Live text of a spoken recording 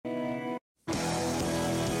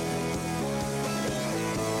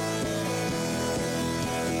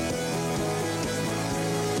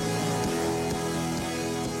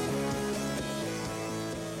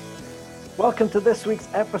Welcome to this week's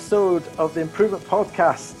episode of the Improvement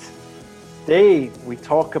Podcast. Today we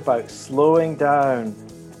talk about slowing down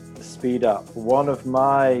to speed up. One of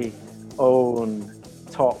my own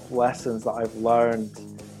top lessons that I've learned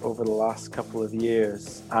over the last couple of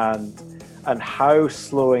years, and how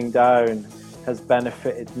slowing down has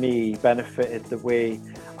benefited me, benefited the way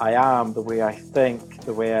I am, the way I think,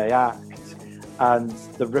 the way I act, and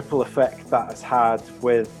the ripple effect that has had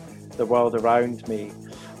with the world around me.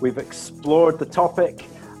 We've explored the topic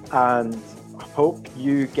and I hope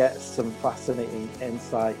you get some fascinating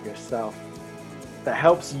insight yourself that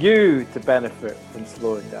helps you to benefit from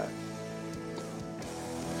slowing down.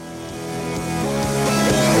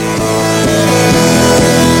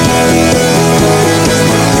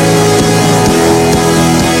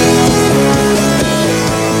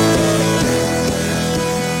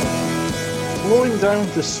 Slowing down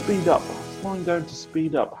to speed up. Slowing down to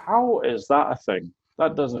speed up. How is that a thing?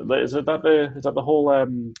 That doesn't. Is that the whole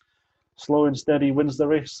slow and steady wins the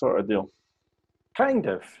race sort of deal? Kind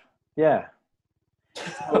of, yeah.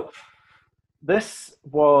 So this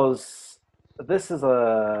is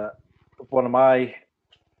one of my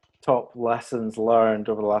top lessons learned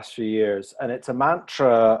over the last few years, and it's a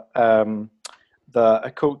mantra that a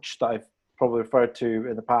coach that I've probably referred to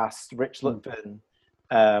in the past, Rich Litvin,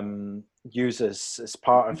 uses as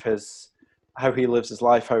part of how he lives his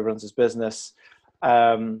life, how he runs his business.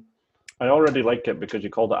 I already like it because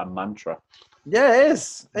you called it a mantra. Yeah, it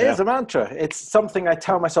is. It is a mantra. It's something I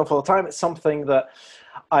tell myself all the time. It's something that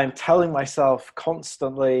I'm telling myself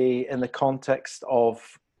constantly in the context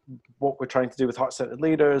of what we're trying to do with heart-centered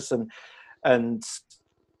leaders and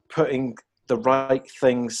putting the right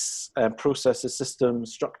things, processes,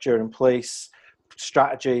 systems, structure in place,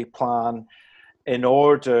 strategy, plan, in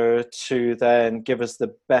order to then give us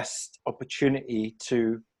the best opportunity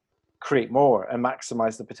to create more and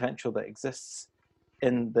maximize the potential that exists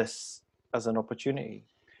in this as an opportunity.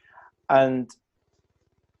 And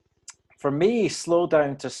for me, slow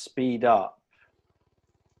down to speed up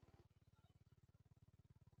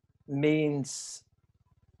means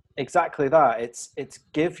exactly that. It's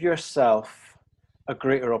give yourself a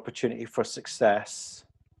greater opportunity for success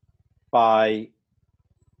by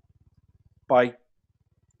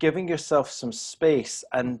giving yourself some space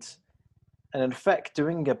and in effect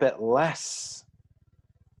doing a bit less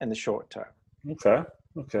in the short term. Okay.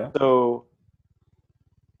 So,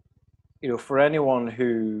 for anyone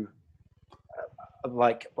who,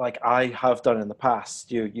 like I have done in the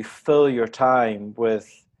past, you fill your time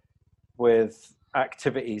with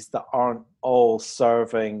activities that aren't all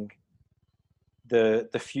serving the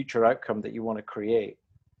future outcome that you want to create.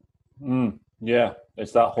 Yeah,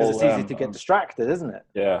 it's that whole. Because it's easy to get distracted, isn't it?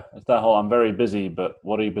 Yeah, it's that whole. I'm very busy, but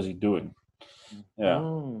what are you busy doing? Yeah.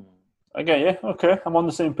 Okay. Yeah. Okay. I'm on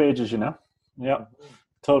the same page as you now. Yeah.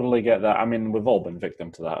 Totally get that. I mean, we've all been victim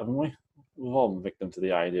to that, haven't we? We've all been victim to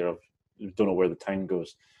the idea of you don't know where the time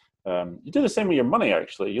goes. You do the same with your money,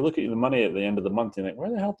 actually. You look at the money at the end of the month and you think, where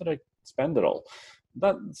the hell did I spend it all?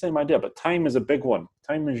 That same idea, but time is a big one.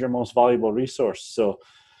 Time is your most valuable resource, so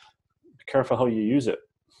be careful how you use it.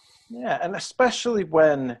 Yeah, and especially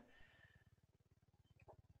when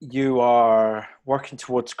you are working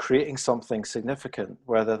towards creating something significant,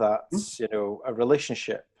 whether that's a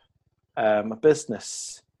relationship, a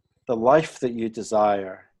business, the life that you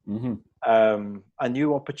desire, a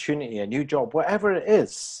new opportunity, a new job, whatever it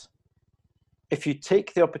is. If you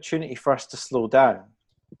take the opportunity first to slow down,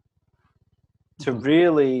 to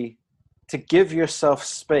really to give yourself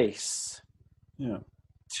space,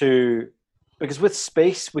 because with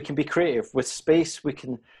space we can be creative. With space we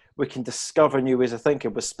can discover new ways of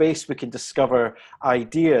thinking. With space we can discover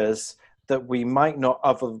ideas that we might not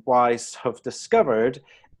otherwise have discovered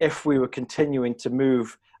if we were continuing to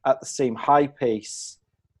move at the same high pace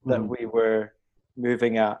that we were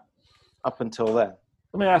moving at up until then.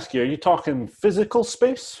 Let me ask you, are you talking physical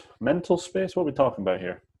space, mental space? What are we talking about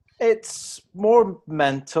here? It's more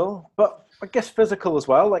mental, but I guess physical as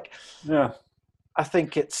well. I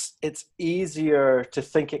think it's easier to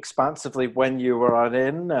think expansively when you are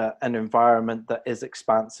in an environment that is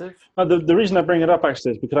expansive. The reason I bring it up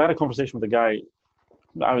actually is because I had a conversation with a guy.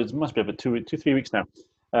 Must be about 2-3 weeks now,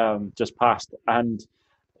 just passed, and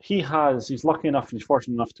he's lucky enough, he's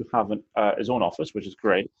fortunate enough to have his own office, which is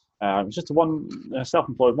great. It's just a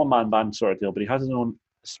self-employed one-man band sort of deal, but he has his own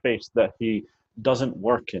space that he doesn't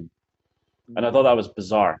work in, and I thought that was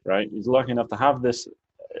bizarre. Right? He's lucky enough to have this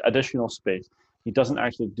additional space. He doesn't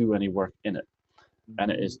actually do any work in it. And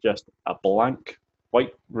it is just a blank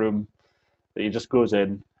white room that he just goes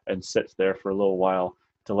in and sits there for a little while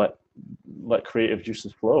to let creative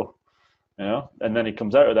juices flow. you know, and then he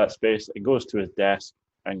comes out of that space and goes to his desk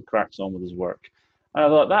and cracks on with his work. And I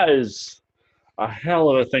thought that is a hell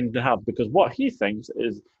of a thing to have, because what he thinks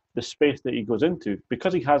is the space that he goes into,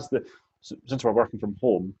 because he has since we're working from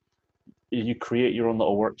home, you create your own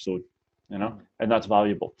little work zone, you know, and that's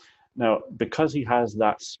valuable. Now, because he has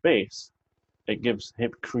that space,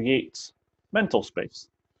 it creates mental space.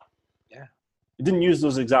 Yeah. He didn't use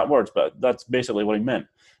those exact words, but that's basically what he meant.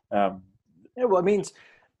 Yeah, well, it means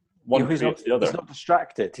one he's creates the other. He's not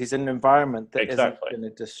distracted. He's in an environment that Exactly. isn't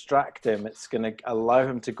going to distract him. It's going to allow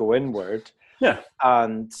him to go inward. Yeah.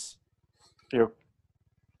 And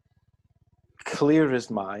clear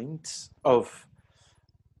his mind of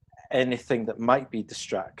anything that might be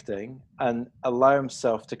distracting and allow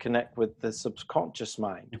himself to connect with the subconscious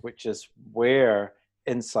mind, which is where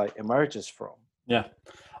insight emerges from. Yeah.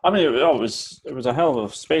 I mean, it was a hell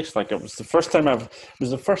of a space. Like, it was the first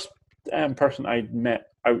person I'd met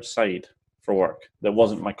outside for work that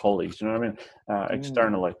wasn't my colleagues, you know what I mean?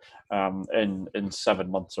 Externally, in 7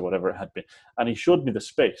 months or whatever it had been. And he showed me the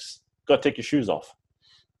space. Got to take your shoes off.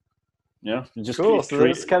 Yeah, just cool. So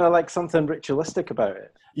there's kind of like something ritualistic about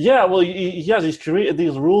it. Yeah, well, he's created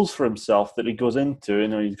these rules for himself that he goes into. You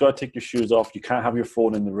know, you've got to take your shoes off. You can't have your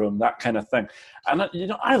phone in the room. That kind of thing. And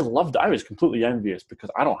I loved it. I was completely envious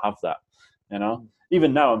because I don't have that. You know,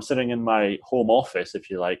 even now I'm sitting in my home office,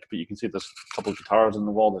 if you like, but you can see there's a couple of guitars on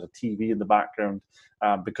the wall. There's a TV in the background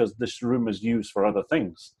because this room is used for other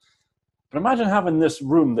things. But imagine having this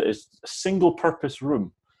room that is a single-purpose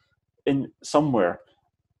room in somewhere.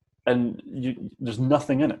 And there's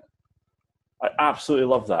nothing in it. I absolutely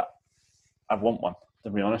love that. I want one,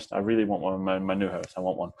 to be honest. I really want one in my new house. I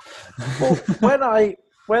want one. Well,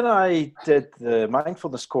 when I did the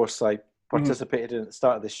mindfulness course I participated in at the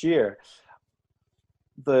start of this year,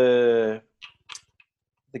 the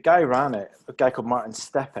guy ran it, a guy called Martin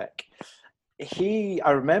Stepek.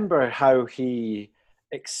 I remember how he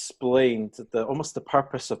explained almost the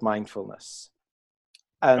purpose of mindfulness,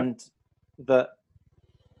 and that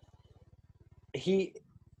he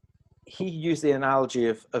used the analogy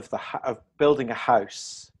of building a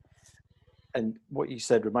house, and what you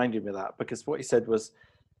said reminded me of that, because what he said was,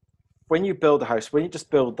 when you build a house, when you just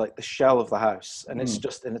build like the shell of the house and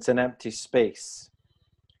it's an empty space,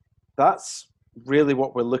 that's really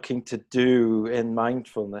what we're looking to do in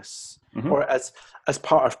mindfulness, or as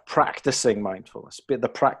part of practicing mindfulness, the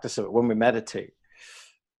practice of it when we meditate.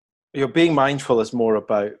 Being mindful is more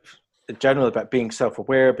generally about being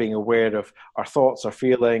self-aware, being aware of our thoughts, our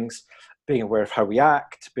feelings, being aware of how we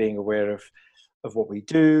act, being aware of what we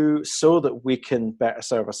do, so that we can better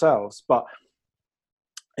serve ourselves. But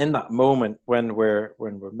in that moment when we're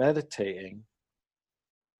meditating,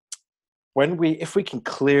 if we can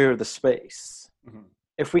clear the space,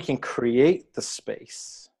 if we can create the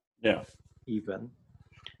space, then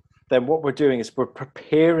what we're doing is we're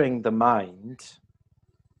preparing the mind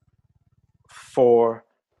for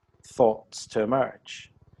thoughts to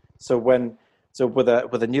emerge. So with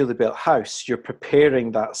a newly built house, you're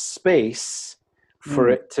preparing that space for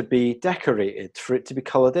it to be decorated, for it to be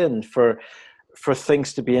colored in, for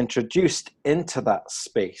things to be introduced into that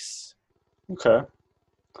space. Okay.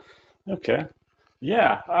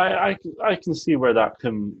 Yeah, I can see where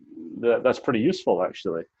that's pretty useful,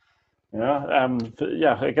 actually. Yeah,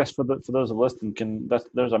 I guess for those listening,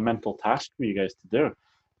 there's a mental task for you guys to do,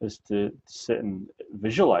 is to sit and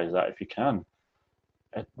visualize that if you can.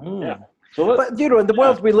 Yeah. But in the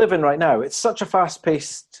world we live in right now, it's such a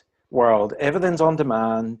fast-paced world. Everything's on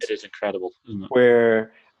demand. It is incredible, isn't it?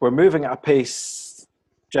 We're moving at a pace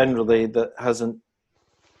generally that hasn't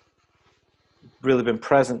really been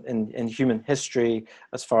present in human history,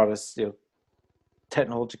 as far as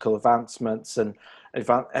technological advancements and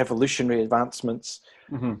evolutionary advancements.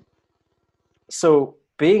 So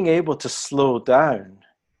being able to slow down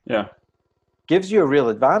gives you a real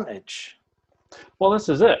advantage. Well, this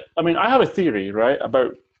is it. I mean, I have a theory, right,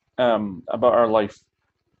 about our life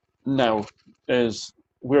now, is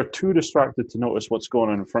we're too distracted to notice what's going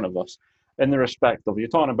on in front of us, in the respect of, you're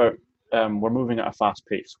talking about we're moving at a fast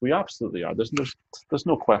pace. We absolutely are. There's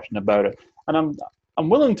no question about it. And I'm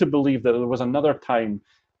willing to believe that there was another time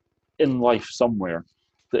in life somewhere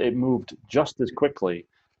that it moved just as quickly,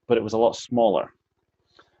 but it was a lot smaller.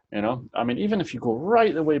 I mean, even if you go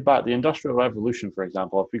right the way back, the Industrial Revolution, for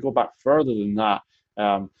example, if we go back further than that,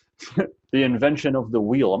 the invention of the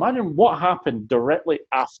wheel. Imagine what happened directly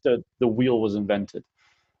after the wheel was invented.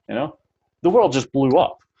 The world just blew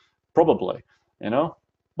up, probably.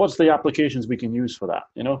 What's the applications we can use for that?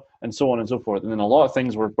 And so on and so forth. And then a lot of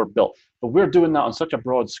things were built. But we're doing that on such a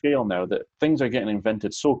broad scale now that things are getting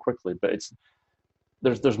invented so quickly. But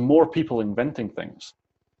there's more people inventing things,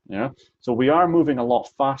 you know. So we are moving a lot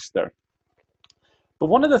faster. But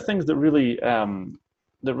one of the things that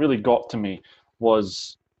really got to me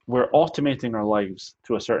was we're automating our lives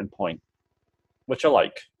to a certain point, which I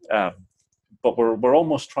like, but we're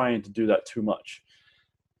almost trying to do that too much,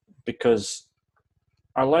 because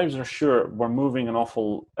our lives are sure we're moving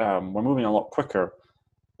we're moving a lot quicker,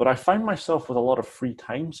 but I find myself with a lot of free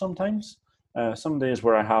time sometimes. Some days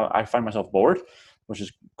where I find myself bored, which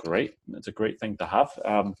is great. It's a great thing to have.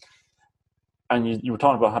 And you were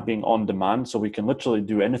talking about being on demand, so we can literally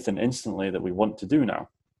do anything instantly that we want to do now.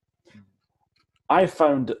 I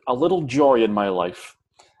found a little joy in my life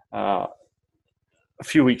a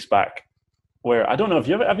few weeks back, where I don't know if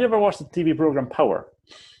have you ever watched the TV program Power?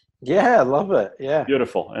 Yeah, I love it. Yeah.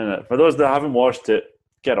 Beautiful. And for those that haven't watched it,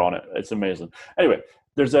 get on it. It's amazing. Anyway,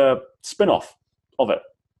 there's a spin-off of it.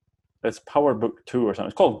 It's Power Book 2 or something.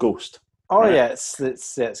 It's called Ghost. Oh, right? yeah, it's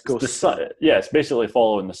Ghost. The sun, yeah, it's basically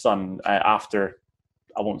following the sun after,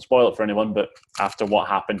 I won't spoil it for anyone, but after what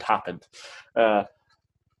happened.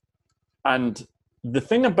 And the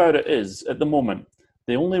thing about it is, at the moment,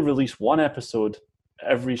 they only release one episode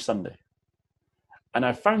every Sunday. And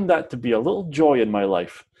I found that to be a little joy in my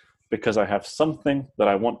life, because I have something that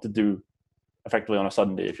I want to do effectively on a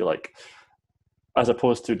Sunday, if you like, as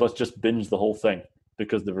opposed to let's just binge the whole thing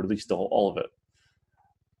because they've released all of it.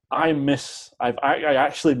 I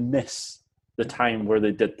actually miss the time where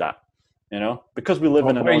they did that, you know, because we live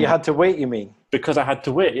in an... Where you had to wait, you mean? Because I had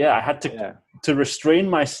to wait, yeah. I had to restrain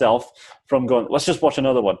myself from going, let's just watch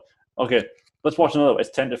another one. Okay, let's watch another one. It's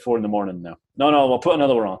 10 to 4 in the morning now. No, we'll put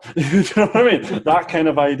another one on. You know what I mean? That kind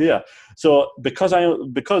of idea. So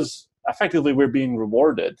because effectively we're being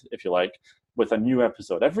rewarded, if you like, with a new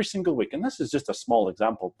episode every single week. And this is just a small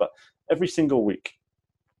example, but every single week,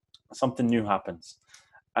 something new happens.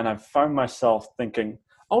 And I've found myself thinking,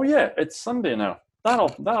 oh yeah, it's Sunday now.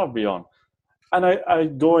 That'll be on. And I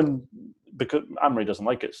go and, because Amory doesn't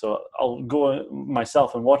like it, so I'll go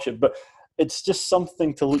myself and watch it. But it's just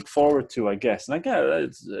something to look forward to, I guess. And again,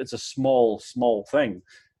 it's a small thing,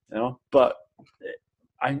 you know. But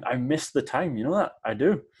I miss the time, you know that? I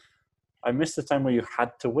do. I miss the time where you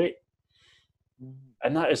had to wait.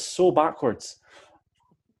 And that is so backwards.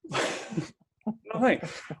 I think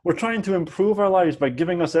we're trying to improve our lives by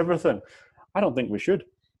giving us everything. I don't think we should.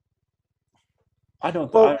 I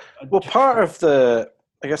don't. Well, part of the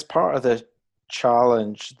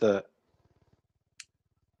challenge that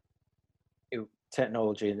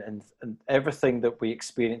technology and everything that we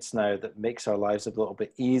experience now that makes our lives a little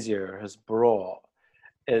bit easier has brought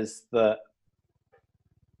is that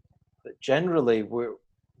generally we're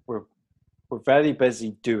very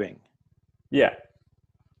busy doing. Yeah.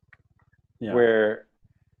 Where,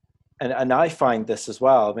 and I find this as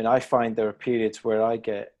well. I mean, I find there are periods where I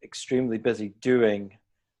get extremely busy doing,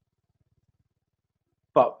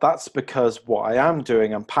 but that's because what I am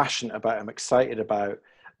doing, I'm passionate about, I'm excited about,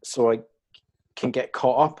 so I can get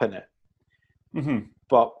caught up in it. Mm-hmm.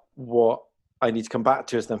 But what I need to come back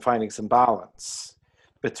to is then finding some balance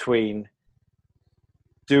between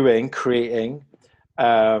creating,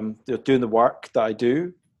 doing the work that I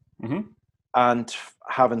do, mm-hmm. and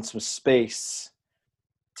having some space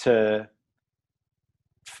to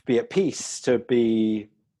be at peace, to be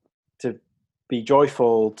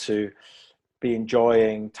joyful, to be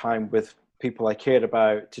enjoying time with people I cared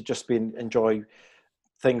about, to just enjoy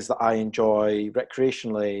things that I enjoy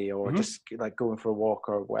recreationally, or mm-hmm. just like going for a walk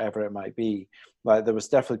or whatever it might be. Like there's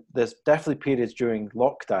definitely periods during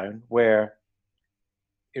lockdown where,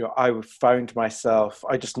 you know, I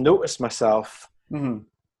just noticed myself mm-hmm.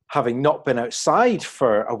 having not been outside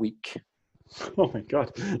for a week. Oh my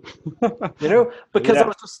God. You know, because I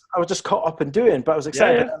was just caught up in doing, but I was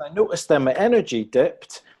excited. Yeah. And I noticed then my energy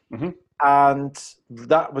dipped. Mm-hmm. And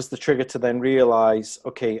that was the trigger to then realize,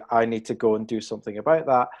 okay, I need to go and do something about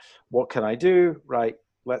that. What can I do? Right,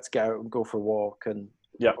 let's get out and go for a walk and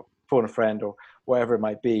phone a friend or whatever it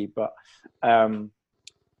might be. But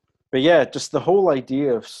yeah, just the whole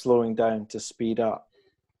idea of slowing down to speed up.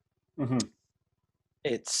 Mm-hmm.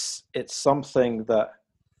 It's something that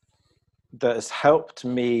has helped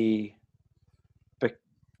me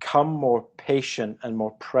become more patient and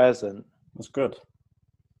more present. That's good.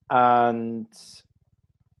 And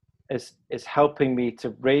it's helping me to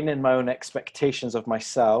rein in my own expectations of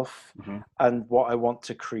myself mm-hmm. and what I want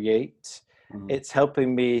to create. Mm-hmm. It's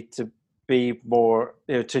helping me to be more,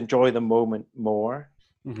 to enjoy the moment more.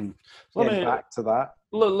 Mm-hmm. Back to that.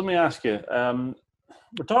 Let me ask you.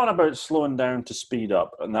 We're talking about slowing down to speed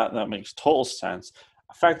up, and that makes total sense.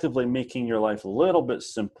 Effectively making your life a little bit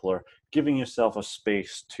simpler, giving yourself a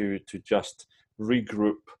space to just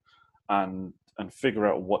regroup, and figure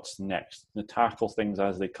out what's next, to tackle things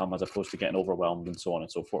as they come, as opposed to getting overwhelmed and so on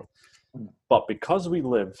and so forth. But because we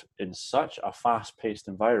live in such a fast-paced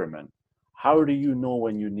environment, how do you know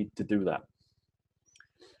when you need to do that?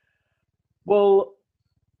 Well,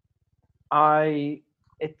 does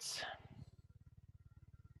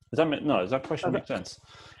that question make sense?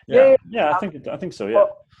 Yeah, I think so. Yeah.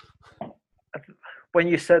 Well, when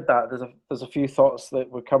you said that, there's a few thoughts that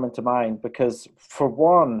were coming to mind, because for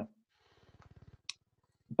one,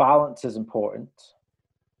 balance is important.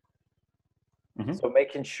 Mm-hmm. So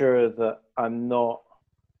making sure that I'm not,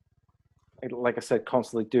 like I said,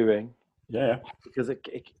 constantly doing. Yeah. Because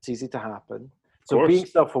it's easy to happen. So being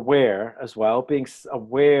self-aware as well, being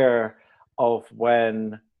aware of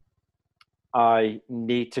when I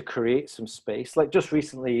need to create some space. Like just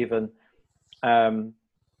recently, even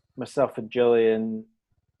myself and Gillian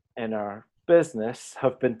in our business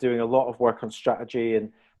have been doing a lot of work on strategy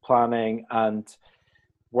and planning, and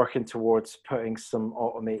working towards putting some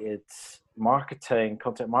automated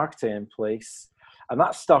content marketing in place. And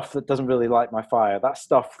that's stuff that doesn't really light my fire. That's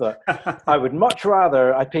stuff that I would much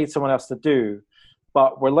rather I paid someone else to do.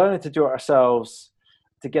 But we're learning to do it ourselves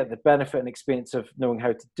to get the benefit and experience of knowing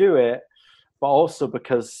how to do it, but also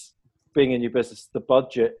because being a new business, the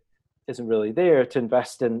budget isn't really there to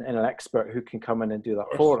invest in an expert who can come in and do that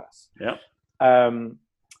for us. Yeah.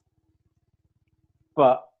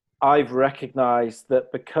 But I've recognized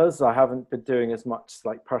that because I haven't been doing as much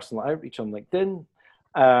like personal outreach on LinkedIn,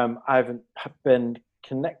 I haven't been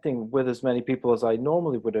connecting with as many people as I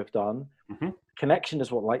normally would have done. Mm-hmm. Connection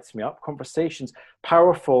is what lights me up. Conversations,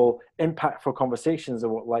 powerful, impactful conversations are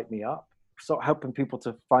what light me up. So helping people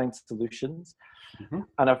to find solutions. Mm-hmm.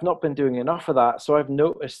 And I've not been doing enough of that. So I've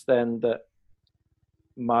noticed then that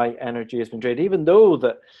my energy has been drained, even though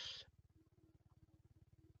that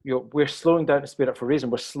we're slowing down to speed up for a reason.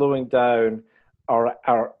 We're slowing down our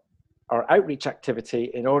outreach activity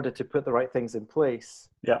in order to put the right things in place.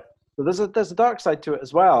 Yeah. So there's a dark side to it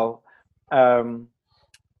as well. But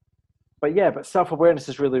self-awareness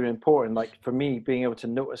is really, really important. Like for me, being able to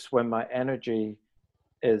notice when my energy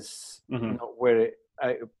is mm-hmm. not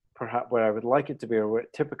perhaps where I would like it to be, or where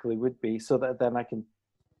it typically would be, so that then I can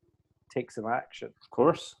take some action. Of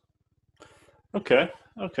course. Okay.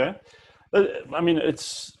 I mean,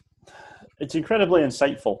 it's incredibly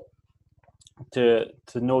insightful to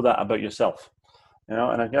know that about yourself, you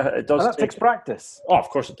know, and it does. And that takes practice. Oh, of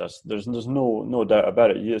course it does. There's no doubt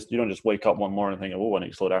about it. You don't just wake up one morning and think, "Oh, I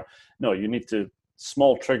need to slow down." No, you need to.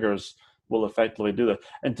 Small triggers will effectively do that.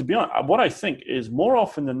 And to be honest, what I think is more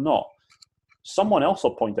often than not, someone else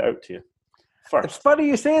will point it out to you first. It's funny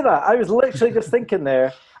you say that. I was literally just thinking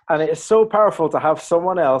there, and it is so powerful to have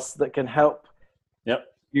someone else that can help. Yep.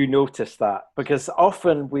 You notice that, because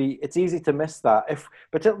often it's easy to miss that,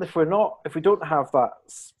 particularly if we don't have that,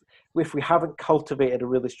 if we haven't cultivated a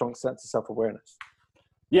really strong sense of self-awareness.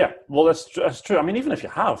 Yeah, well, that's true. I mean, even if you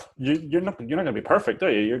have, you're not going to be perfect, are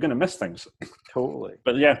you? You're going to miss things. Totally.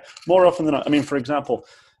 But yeah, more often than not. I mean, for example,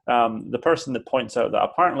 the person that points out that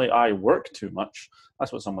apparently I work too much.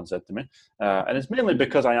 That's what someone said to me, and it's mainly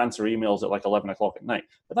because I answer emails at like 11 o'clock at night.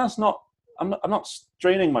 But that's not. I'm not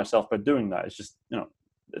straining myself by doing that. It's just, you know,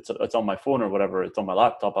 it's on my phone or whatever. It's on my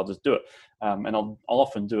laptop. I'll just do it, and I'll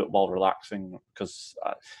often do it while relaxing, because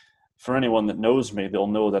for anyone that knows me, they'll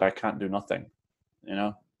know that I can't do nothing. You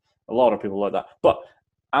know, a lot of people like that. But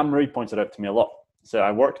Anne-Marie pointed out to me a lot. Said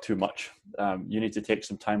I work too much. You need to take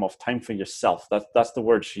some time off. Time for yourself. That's the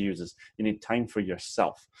word she uses. You need time for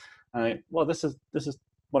yourself. And this is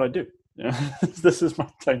what I do. You know? This is my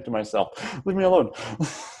time to myself. Leave me alone.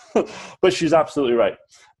 But she's absolutely right.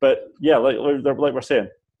 But yeah, like we're saying,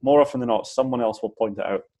 more often than not, someone else will point it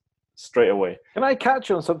out straight away. Can I catch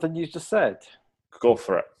you on something you just said? Go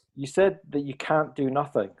for it. You said that you can't do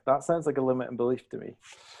nothing. That sounds like a limiting belief to me.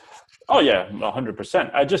 Oh yeah,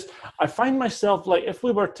 100%. I find myself, like, if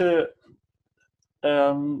we were to,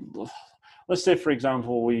 let's say for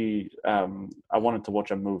example, I wanted to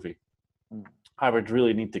watch a movie. I would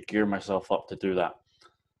really need to gear myself up to do that,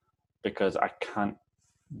 because I can't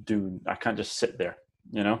just sit there,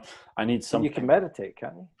 you know. I need something. You can meditate,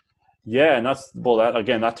 can't you? Yeah, and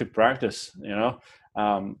that took practice, you know.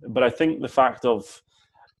 But I think the fact of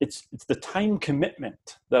it's the time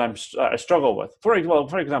commitment that I struggle with. For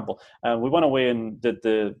example, we went away and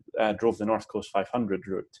drove the North Coast 500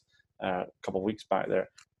 route a couple of weeks back there.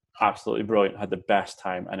 Absolutely brilliant. Had the best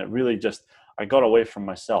time, and it really just, I got away from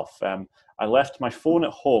myself. I left my phone at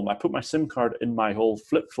home. I put my SIM card in my whole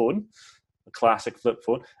flip phone, a classic flip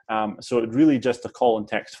phone. So it really just a call and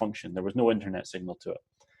text function. There was no internet signal to it,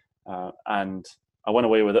 and I went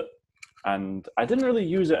away with it. and I didn't really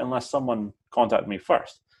use it unless someone contacted me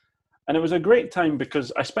first. And it was a great time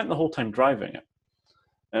because I spent the whole time driving it,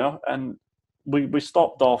 and we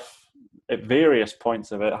stopped off at various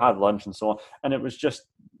points of it, had lunch and so on, and it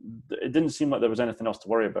didn't seem like there was anything else to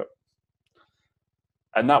worry about.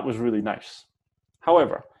 And that was really nice.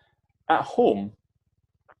 However, at home,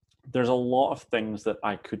 there's a lot of things that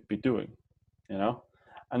I could be doing,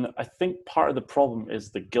 and I think part of the problem is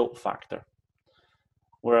the guilt factor,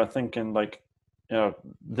 where I'm thinking like,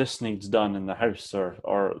 this needs done in the house,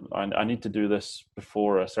 or I need to do this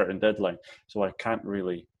before a certain deadline, so I can't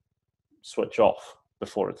really switch off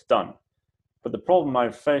before it's done. But the problem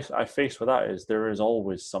I face with that is there is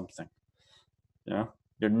always something.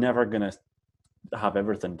 You're never going to have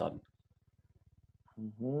everything done.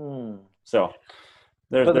 Mm-hmm. So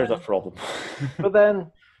there's a problem. But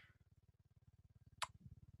then,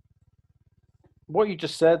 what you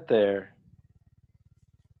just said there,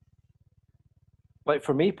 like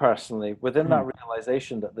for me personally, within that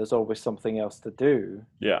realization that there's always something else to do.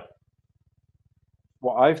 Yeah.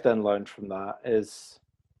 What I've then learned from that is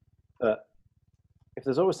that if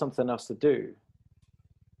there's always something else to do,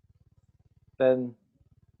 then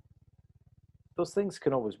those things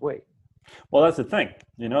can always wait. Well, that's the thing,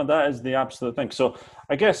 that is the absolute thing. So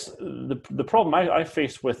I guess the problem I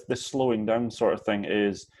face with this slowing down sort of thing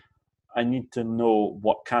is I need to know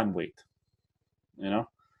what can wait,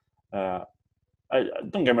 I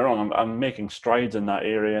don't get me wrong, I'm making strides in that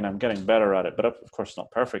area and I'm getting better at it, but of course it's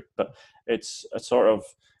not perfect, but it's a sort of,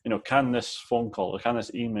 can this phone call, or can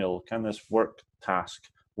this email, can this work task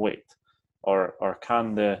wait? Or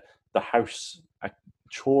can the house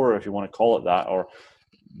chore, if you want to call it that, or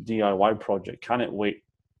DIY project, can it wait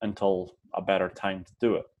until a better time to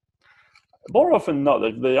do it? More often than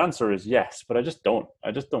not, the answer is yes, but I just don't.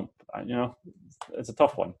 It's a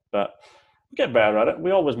tough one, but we get better at it.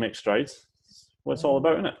 We always make strides. What it's all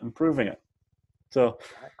about, isn't it? Improving it. So,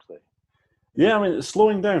 exactly. Yeah, I mean,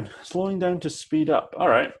 slowing down to speed up. All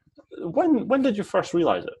right. When did you first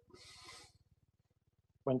realize it?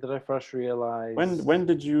 When did I first realize? When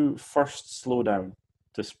did you first slow down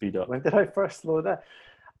to speed up? When did I first slow down?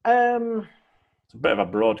 It's a bit of a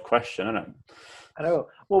broad question, isn't it? I know.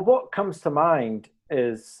 Well, what comes to mind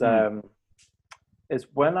is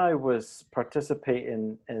when I was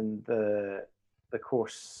participating in the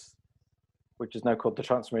course, which is now called the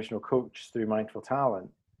Transformational Coach through Mindful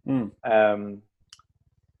Talent.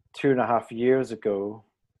 2.5 years ago,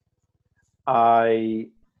 I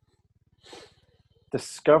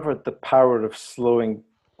discovered the power of slowing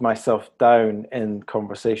myself down in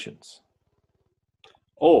conversations.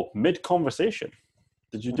 Oh, mid-conversation.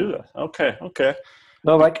 Did you do that? Okay.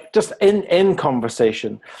 No, like just in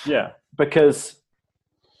conversation. Yeah. Because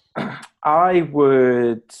I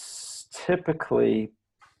would typically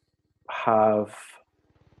have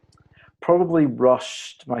probably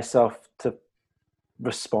rushed myself to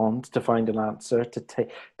respond, to find an answer,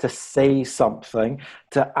 to say something,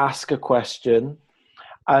 to ask a question.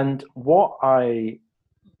 And one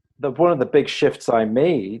of the big shifts I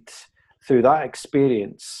made through that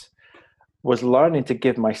experience was learning to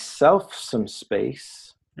give myself some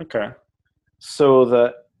space. Okay. So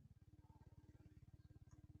that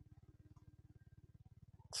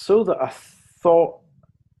a thought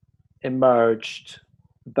emerged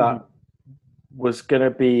that was going to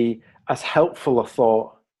be as helpful a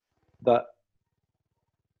thought that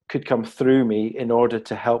could come through me in order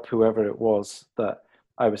to help whoever it was that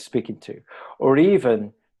I was speaking to, or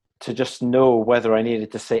even to just know whether I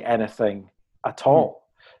needed to say anything at all.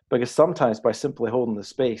 Because sometimes by simply holding the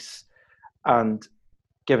space and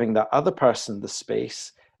giving that other person the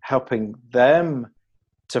space, helping them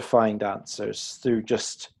to find answers through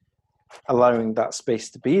just allowing that space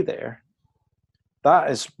to be there,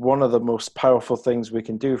 that is one of the most powerful things we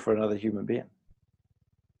can do for another human being.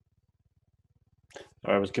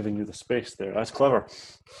 I was giving you the space there. That's clever.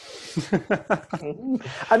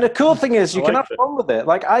 And the cool thing is you can have fun with it.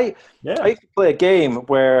 Like I used to play a game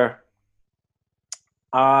where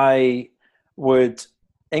I would,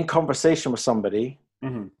 in conversation with somebody,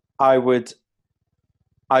 I would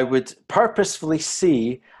purposefully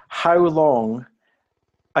see how long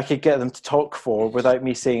I could get them to talk for without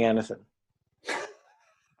me saying anything.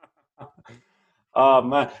 Oh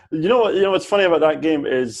man, you know what's funny about that game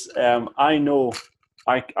is I know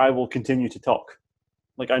I will continue to talk.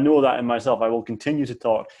 Like I know that in myself, I will continue to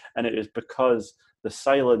talk, and it is because the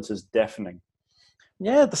silence is deafening.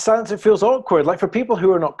 Yeah, the silence, it feels awkward. Like for people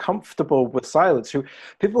who are not comfortable with silence,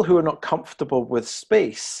 people who are not comfortable with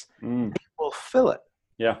space, will fill it.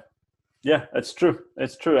 Yeah. Yeah, it's true.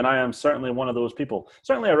 It's true, and I am certainly one of those people.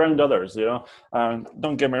 Certainly around others, you know.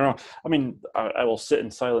 Don't get me wrong. I mean, I will sit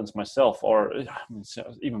in silence myself, or I mean,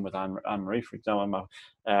 even with Anne Marie, for example,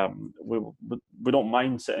 we don't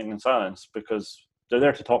mind sitting in silence because they're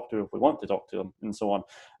there to talk to if we want to talk to them, and so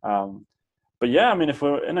on. But yeah, I mean, if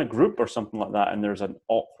we're in a group or something like that, and there's an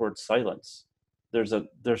awkward silence,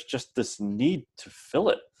 there's just this need to fill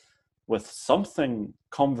it with something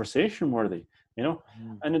conversation worthy, you know.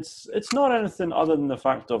 And it's not anything other than the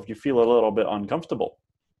fact of you feel a little bit uncomfortable.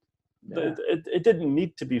 Yeah. It didn't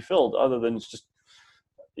need to be filled, other than it's just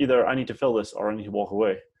either I need to fill this or I need to walk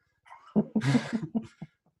away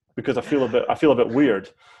because I feel a bit weird,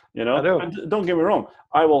 you know. I know. And don't get me wrong,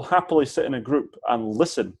 I will happily sit in a group and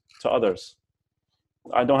listen to others.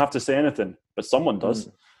 I don't have to say anything, but someone does.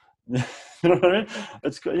 You know what I mean?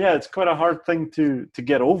 It's quite a hard thing to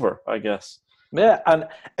get over, I guess. Yeah, and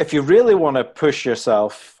if you really want to push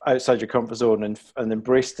yourself outside your comfort zone and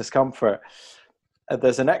embrace discomfort,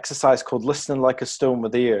 there's an exercise called listening like a stone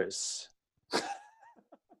with ears.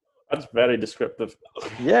 That's very descriptive.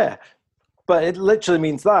 Yeah, but it literally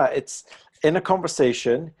means that it's in a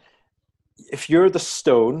conversation. If you're the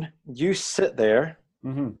stone, you sit there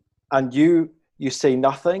and you say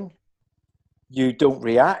nothing. You don't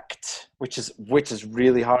react, which is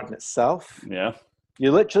really hard in itself. Yeah.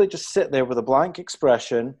 You literally just sit there with a blank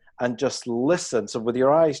expression and just listen. So with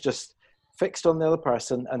your eyes just fixed on the other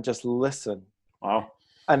person and just listen. Wow.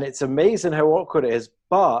 And it's amazing how awkward it is,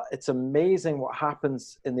 but it's amazing what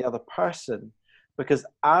happens in the other person, because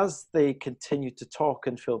as they continue to talk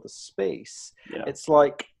and fill the space, it's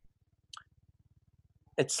like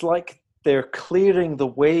they're clearing the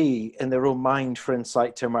way in their own mind for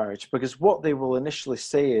insight to emerge, because what they will initially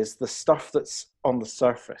say is the stuff that's on the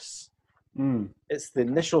surface. It's the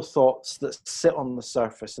initial thoughts that sit on the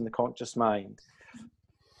surface in the conscious mind.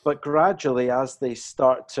 But gradually, as they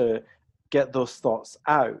start to get those thoughts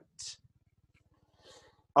out,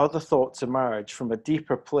 other thoughts emerge from a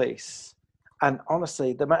deeper place. And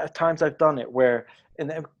honestly, the amount of times I've done it where,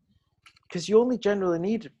 because you only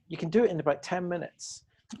generally you can do it in about 10 minutes.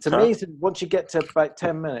 It's amazing once you get to about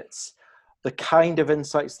 10 minutes, the kind of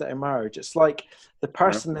insights that emerge. It's like the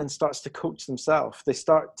person then starts to coach themselves. They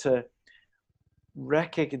start to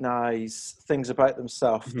recognize things about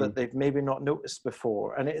themselves that they've maybe not noticed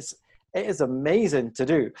before. And it is amazing to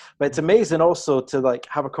do, but it's amazing also to like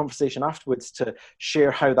have a conversation afterwards to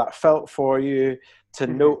share how that felt for you, to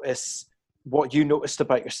notice what you noticed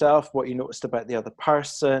about yourself, what you noticed about the other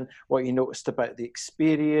person, what you noticed about the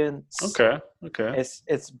experience. Okay.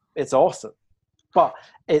 It's awesome, but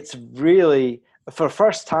it's really, for the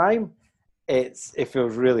first time, it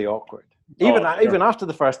feels really awkward. Even after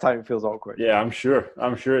the first time, it feels awkward. Yeah, I'm sure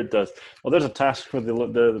it does. Well, there's a task for the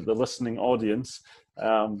listening audience.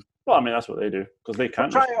 Well, I mean, that's what they do, because they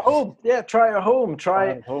can't. Try it at home. Yeah, try it at home.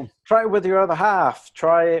 Try it with your other half.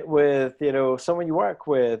 Try it with, someone you work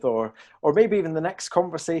with, or maybe even the next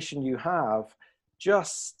conversation you have.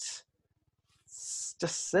 Just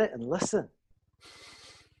sit and listen.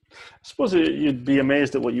 I suppose you'd be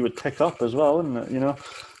amazed at what you would pick up as well, wouldn't it? You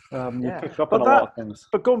pick up on a lot of things.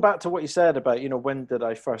 But going back to what you said about, when did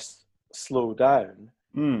I first slow down?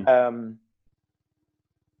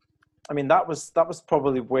 I mean, that was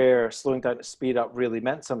probably where slowing down to speed up really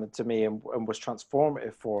meant something to me and was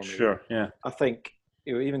transformative for me. Sure, yeah. I think,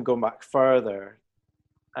 even going back further,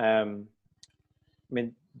 I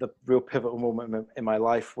mean, the real pivotal moment in my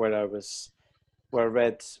life where I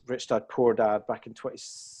read Rich Dad, Poor Dad back in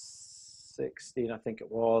 2016, I think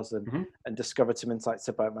it was, and discovered some insights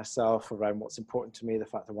about myself around what's important to me, the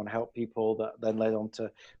fact I want to help people, that then led on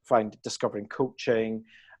to discovering coaching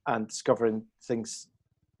and discovering things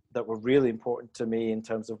that were really important to me in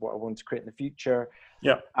terms of what I wanted to create in the future.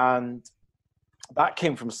 Yeah. And that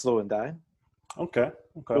came from slowing down. Okay.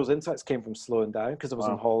 Those insights came from slowing down because I was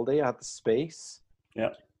on holiday. I had the space. Yeah.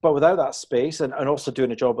 But without that space and also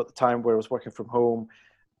doing a job at the time where I was working from home,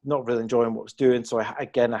 not really enjoying what I was doing. So I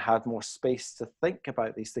had more space to think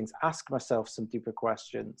about these things, ask myself some deeper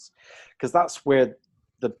questions, because that's where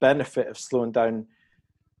the benefit of slowing down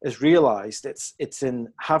is realized. It's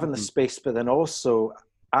in having the space, but then also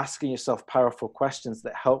asking yourself powerful questions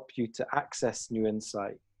that help you to access new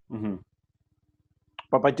insight.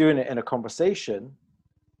 But by doing it in a conversation,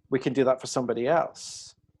 we can do that for somebody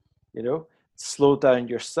else. Slow down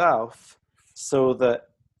yourself so that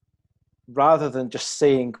rather than just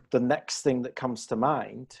saying the next thing that comes to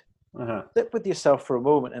mind, sit with yourself for a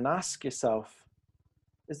moment and ask yourself,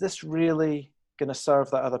 is this really going to serve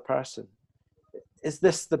that other person? Is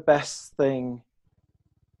this the best thing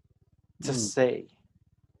to say?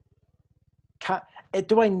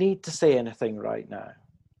 do I need to say anything right now?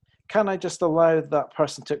 Can I just allow that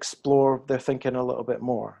person to explore their thinking a little bit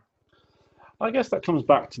more? I guess that comes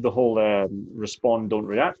back to the whole respond, don't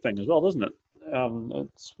react thing as well, doesn't it?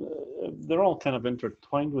 They're all kind of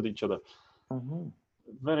intertwined with each other. Mm-hmm.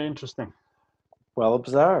 Very interesting. Well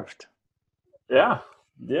observed. Yeah.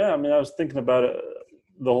 I mean, I was thinking about it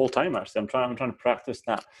the whole time. Actually, I'm trying to practice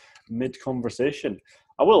that mid-conversation.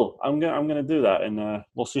 I will. I'm gonna do that, and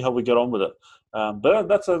we'll see how we get on with it. But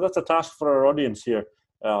that's a task for our audience here.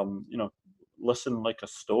 Listen like a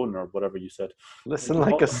stone, or whatever you said. Listen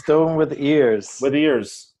like a stone with ears. With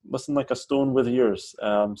ears. Listen like a stone with ears.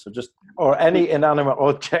 So just or any inanimate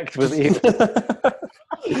object with ears.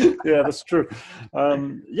 Yeah, that's true. I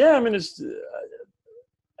mean, it's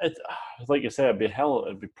like you said,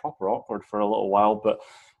 it'd be proper awkward for a little while, but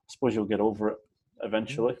I suppose you'll get over it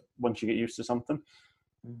eventually once you get used to something.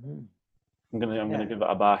 Mm-hmm. I'm gonna give it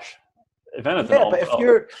a bash. If anything,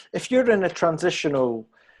 but if you're in a transitional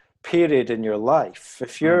period in your life,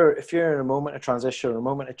 if you're in a moment of transition, or a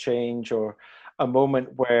moment of change, or a moment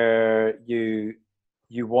where you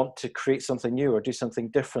want to create something new or do something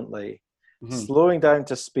differently, slowing down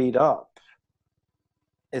to speed up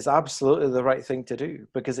is absolutely the right thing to do,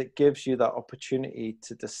 because it gives you that opportunity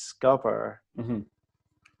to discover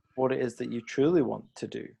what it is that you truly want to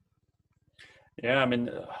do. Yeah, I mean,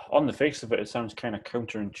 on the face of it, it sounds kind of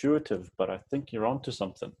counterintuitive, but I think you're onto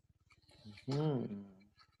something.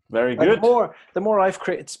 Very good. The more I've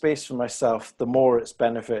created space for myself, the more it's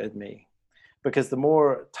benefited me, because the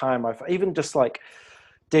more time even just like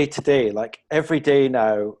day to day, like every day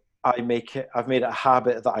now, I've made it a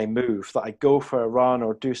habit that I move, that I go for a run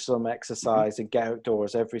or do some exercise and get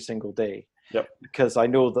outdoors every single day. Yep. Because I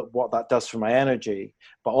know that what that does for my energy,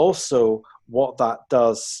 but also what that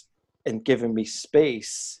does in giving me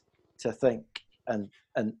space to think and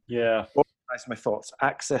organize my thoughts,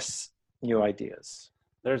 access new ideas.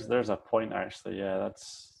 There's a point, actually. Yeah,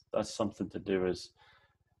 that's something to do. Is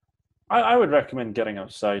I would recommend getting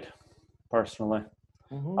outside, personally.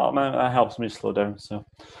 Oh man, that helps me slow down. So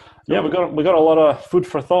yeah, we got a lot of food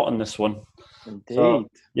for thought in this one. Indeed. So,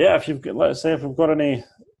 yeah, if we've got any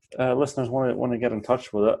listeners want to get in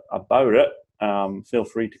touch with it about it, feel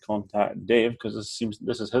free to contact Dave, because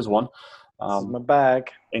this is his one. This is my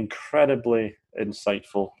bag. Incredibly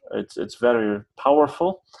insightful. It's very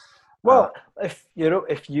powerful. Well, if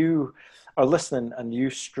you are listening and you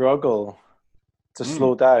struggle to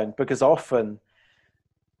slow down, because often,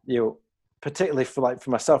 particularly for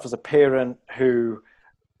myself as a parent who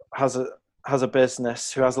has a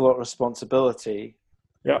business, who has a lot of responsibility.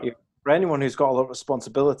 Yeah. For anyone who's got a lot of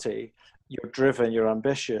responsibility, you're driven, you're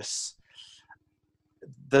ambitious.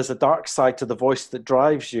 There's a dark side to the voice that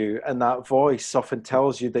drives you, and that voice often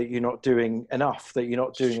tells you that you're not doing enough, that you're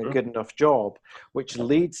not doing a good enough job, which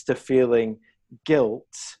leads to feeling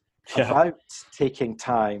guilt about taking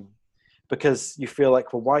time, because you feel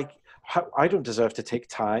like, well, I don't deserve to take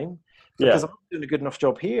time, because I'm not doing a good enough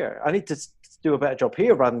job here. I need to do a better job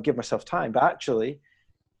here rather than give myself time. But actually,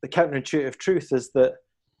 the counterintuitive truth is that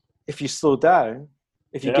if you slow down,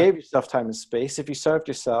 if you gave yourself time and space, if you served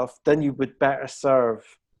yourself, then you would better serve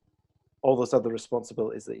all those other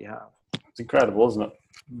responsibilities that you have. It's incredible, isn't it?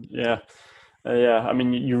 Yeah. I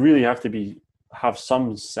mean, you really have to have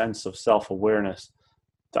some sense of self-awareness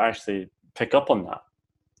to actually pick up on that.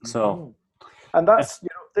 So, and that's,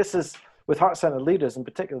 this is, with heart-centered leaders in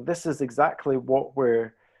particular, this is exactly what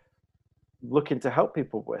we're looking to help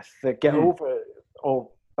people with. They get over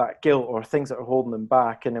all that guilt or things that are holding them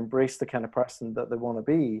back, and embrace the kind of person that they want to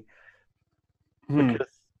be, because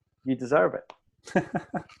you deserve it.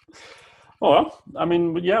 Well, I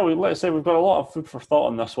mean, let's say we've got a lot of food for thought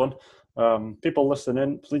on this one. People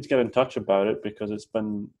listening, please get in touch about it, because it's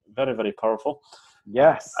been very, very powerful.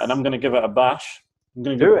 Yes. And I'm going to give it a bash. I'm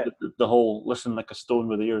going to give it the whole listen like a stone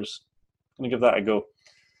with ears. I'm going to give that a go.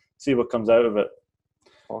 See what comes out of it.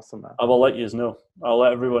 Awesome, man. I will let you know. I'll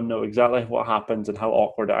let everyone know exactly what happens and how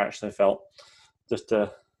awkward it actually felt. Just to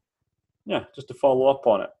follow up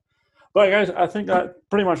on it. But guys, I think that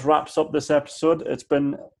pretty much wraps up this episode. It's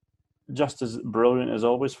been just as brilliant as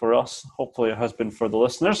always for us. Hopefully it has been for the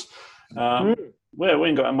listeners. We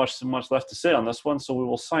ain't got much left to say on this one, so we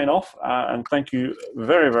will sign off. And thank you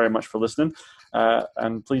very, very much for listening.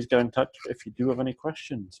 And please get in touch if you do have any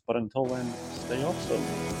questions. But until then, stay awesome.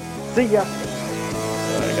 See ya.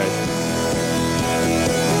 All right, guys.